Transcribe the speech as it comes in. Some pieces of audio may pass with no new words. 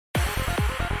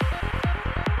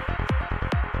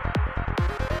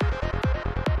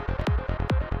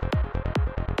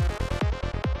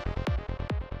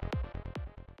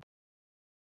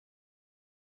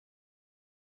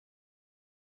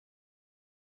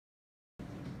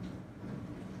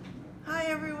Hi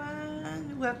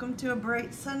everyone, welcome to a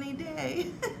bright sunny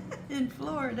day in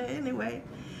Florida anyway.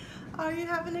 Are you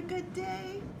having a good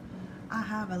day? I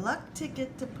have a luck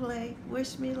ticket to play.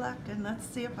 Wish me luck, and let's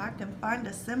see if I can find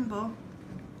a symbol.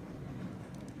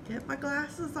 Get my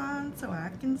glasses on so I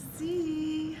can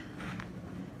see.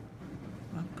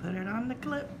 I'll put it on the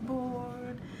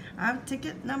clipboard. I have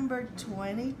ticket number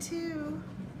 22.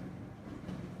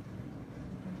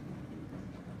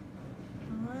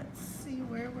 Let's see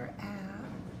where we're at.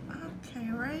 Okay,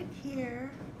 right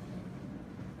here.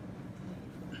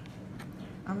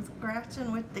 I'm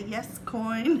scratching with the yes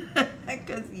coin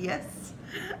because yes,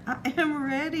 I am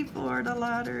ready for the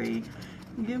lottery.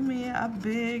 Give me a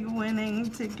big winning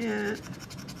ticket.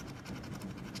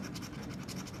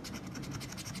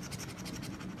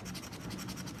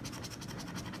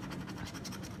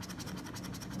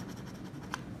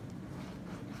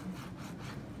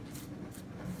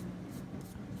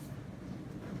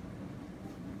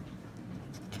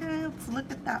 Okay, let's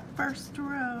look at that first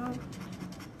row.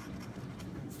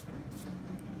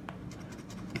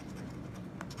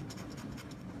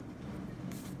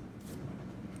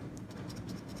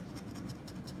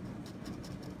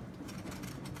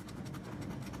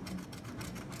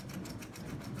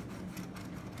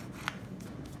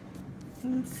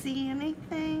 Can you see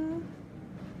anything?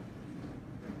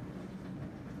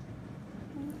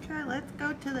 Okay, let's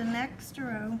go to the next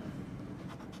row.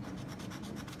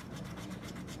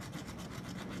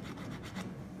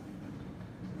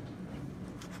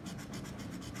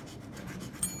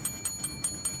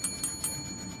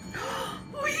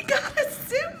 We got a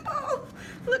symbol!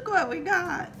 Look what we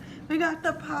got. We got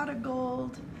the pot of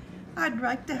gold. I'd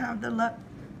like to have the luck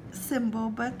symbol,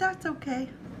 but that's okay.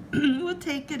 We'll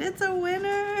take it. It's a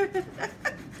winner.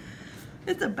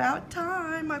 It's about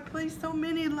time. I play so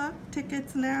many luck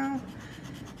tickets now.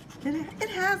 It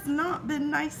has not been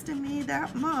nice to me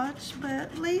that much,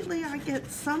 but lately I get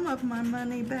some of my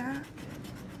money back.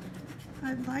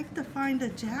 I'd like to find a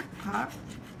jackpot.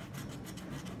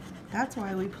 That's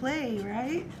why we play,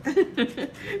 right?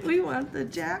 We want the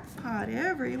jackpot,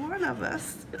 every one of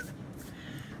us.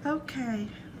 Okay,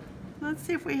 let's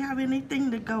see if we have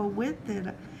anything to go with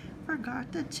it.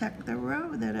 Forgot to check the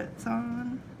row that it's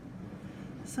on.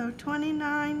 So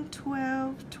 29,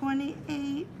 12,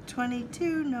 28,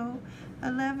 22, no,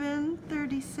 11,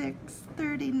 36,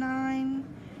 39,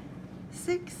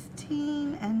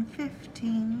 16, and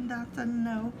 15. That's a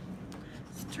no.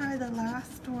 Let's try the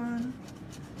last one.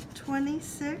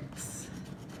 26,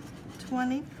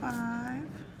 25,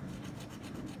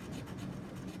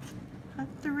 a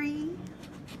 3,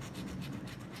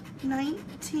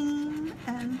 19,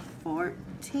 and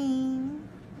 14.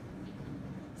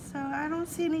 So I don't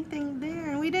see anything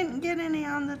there. And we didn't get any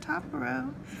on the top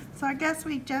row. So I guess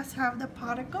we just have the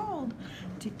pot of gold.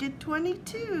 Ticket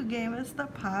 22 gave us the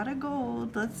pot of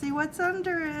gold. Let's see what's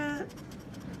under it.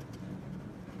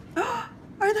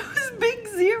 Are those big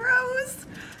zeros?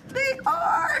 They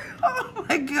are! Oh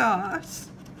my gosh.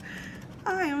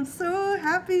 I am so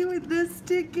happy with this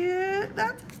ticket.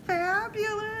 That's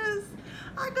fabulous.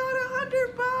 I got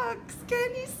 $100.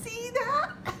 Can you see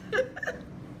that?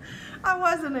 I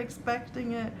wasn't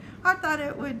expecting it. I thought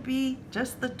it would be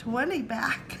just the 20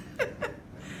 back.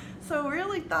 So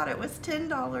really thought it was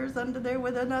 $10 under there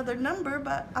with another number,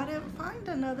 but I didn't find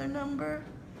another number.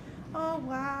 Oh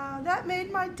wow, that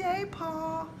made my day,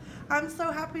 Paul. I'm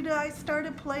so happy that I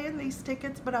started playing these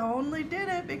tickets, but I only did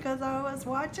it because I was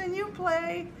watching you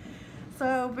play.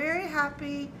 So very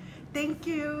happy. Thank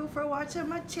you for watching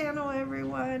my channel,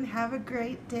 everyone. Have a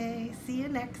great day. See you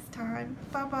next time.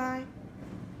 Bye-bye.